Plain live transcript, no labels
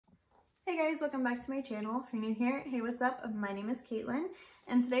Hey guys, welcome back to my channel. If you're new here, hey, what's up? My name is Caitlin,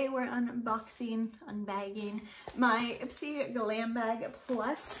 and today we're unbagging my Ipsy Glam Bag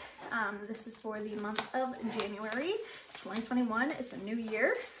Plus. This is for the month of January 2021. It's a new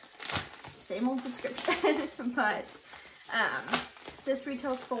year. Same old subscription, but this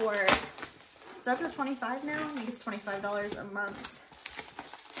retails for, it's up to $25 now. I think it's $25 a month.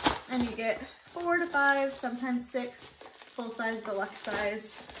 And you get 4 to 5, sometimes 6 full-size, deluxe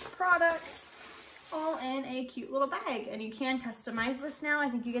size products all in a cute little bag. And you can customize this now. I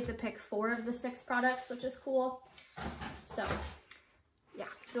think you get to pick 4 of the 6 products, which is cool. So yeah,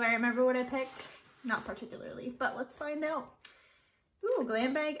 do I remember what I picked? Not particularly, but let's find out. Ooh,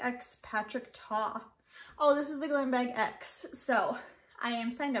 Glam Bag X Patrick Ta. Oh, this is the Glam Bag X. So I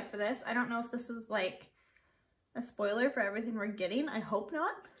am signed up for this. I don't know if this is like a spoiler for everything we're getting. I hope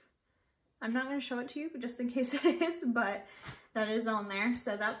not. I'm not going to show it to you, just in case it is, but that is on there,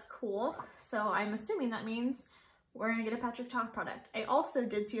 so that's cool. So I'm assuming that means we're going to get a Patrick Ta product. I also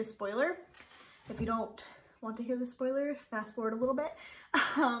did see a spoiler. If you don't want to hear the spoiler, fast forward a little bit.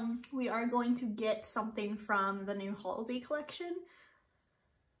 We are going to get something from the new Halsey collection.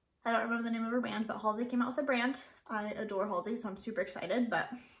 I don't remember the name of her brand, but Halsey came out with a brand. I adore Halsey, so I'm super excited, but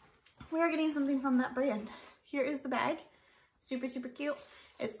we are getting something from that brand. Here is the bag. Super, super cute.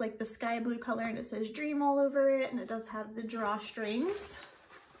 It's like the sky blue color and it says Dream all over it, and it does have the drawstrings.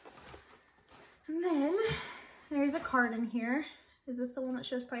 And then there's a card in here. Is this the one that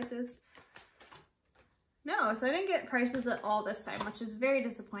shows prices? No, so I didn't get prices at all this time, which is very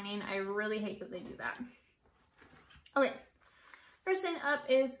disappointing. I really hate that they do that. Okay, first thing up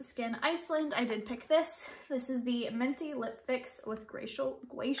is Skin Iceland. I did pick this. This is the Minty Lip Fix with Glacial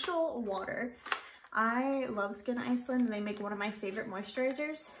Water. I love Skin Iceland. They make one of my favorite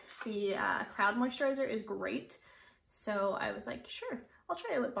moisturizers. The Cloud Moisturizer is great. So I was like, sure, I'll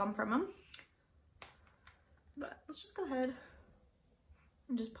try a lip balm from them. But let's just go ahead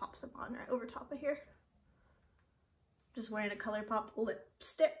and just pop some on right over top of here. Just wearing a ColourPop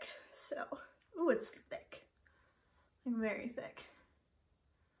lipstick. So, ooh, it's thick. Like very thick.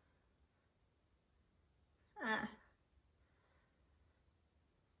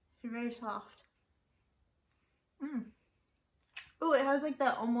 It's very soft. Oh, it has like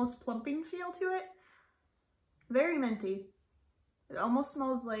that almost plumping feel to it. Very minty. It almost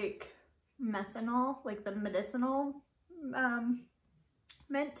smells like methanol, like the medicinal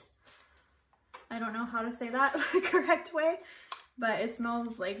mint. I don't know how to say that the correct way, but it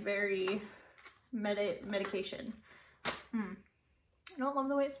smells like very medication. I don't love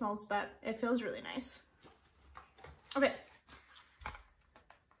the way it smells, but it feels really nice. Okay.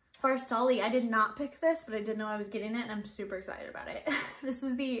 Farsali, I did not pick this, but I did know I was getting it, and I'm super excited about it. This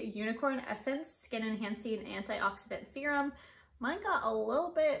is the Unicorn Essence Skin Enhancing Antioxidant Serum. Mine got a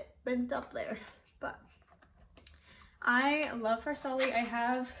little bit bent up there, but I love Farsali. I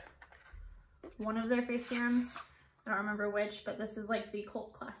have one of their face serums. I don't remember which, but this is like the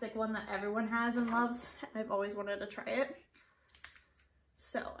cult classic one that everyone has and loves. I've always wanted to try it,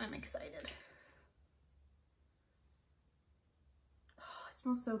 so I'm excited.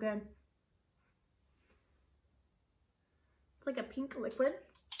 Smells so good. It's like a pink liquid.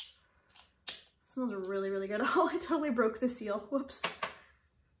 It smells really, really good. Oh, I totally broke the seal. Whoops.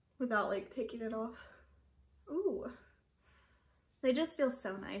 Without like taking it off. Ooh. They just feel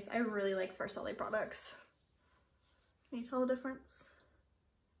so nice. I really like Farsali products. Can you tell the difference?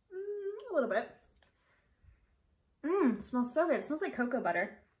 A little bit. It smells so good. It smells like cocoa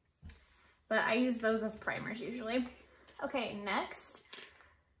butter. But I use those as primers usually. Okay, next.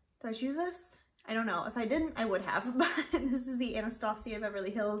 Did I choose this? I don't know. If I didn't, I would have. But this is the Anastasia Beverly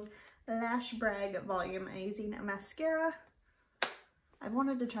Hills Lash Brag Volumizing Mascara. I've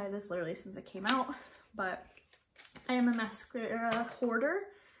wanted to try this literally since it came out, but I am a mascara hoarder.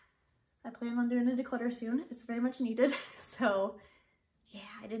 I plan on doing a declutter soon. It's very much needed. So yeah,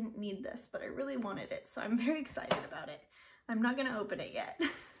 I didn't need this, but I really wanted it. So I'm very excited about it. I'm not gonna open it yet.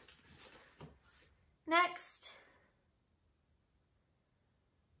 Next.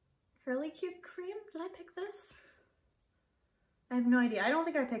 Curly Cute Cream? Did I pick this? I have no idea. I don't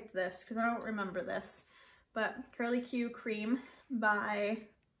think I picked this because I don't remember this. But Curly Cute Cream by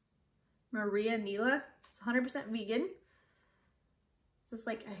Maria Nila. It's 100% vegan. Is this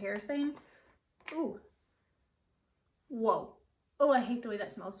like a hair thing? Ooh. Whoa. Oh, I hate the way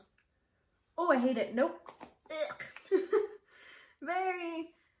that smells. Oh, I hate it. Nope. Very,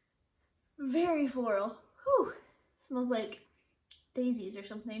 very floral. Whew. Smells like daisies or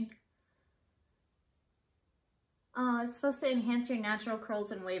something. It's supposed to enhance your natural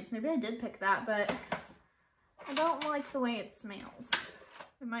curls and waves. Maybe I did pick that, but I don't like the way it smells.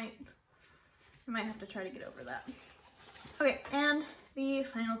 It might I might have to try to get over that. Okay, and the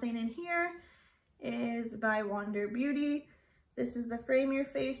final thing in here is by Wander Beauty. This is the Frame Your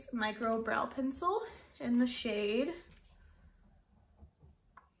Face Micro Brow Pencil in the shade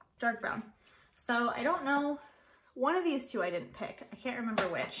dark brown. So I don't know, one of these two I didn't pick. I can't remember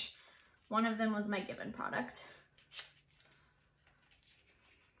which. One of them was my Given product.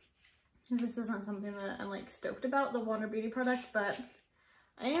 This isn't something that I'm like stoked about, the Wander Beauty product, but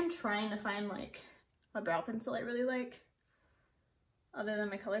I am trying to find like a brow pencil I really like, other than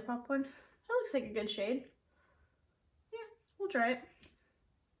my ColourPop one. That looks like a good shade. Yeah, we'll try it.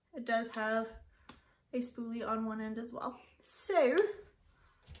 It does have a spoolie on one end as well. So,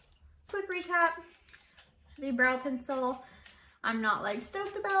 quick recap. The brow pencil I'm not like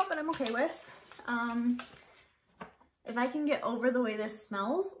stoked about, but I'm okay with. If I can get over the way this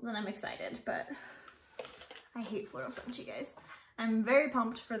smells, then I'm excited, but I hate floral scents, you guys. I'm very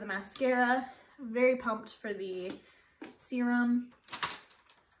pumped for the mascara, very pumped for the serum.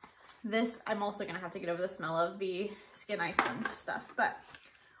 This, I'm also gonna have to get over the smell of the Skin Iceland stuff, but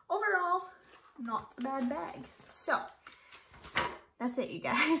overall, not a bad bag. So, that's it, you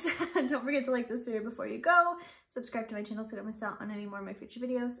guys. Don't forget to like this video before you go. Subscribe to my channel so you don't miss out on any more of my future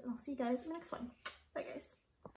videos, and I'll see you guys in the next one. Bye, guys.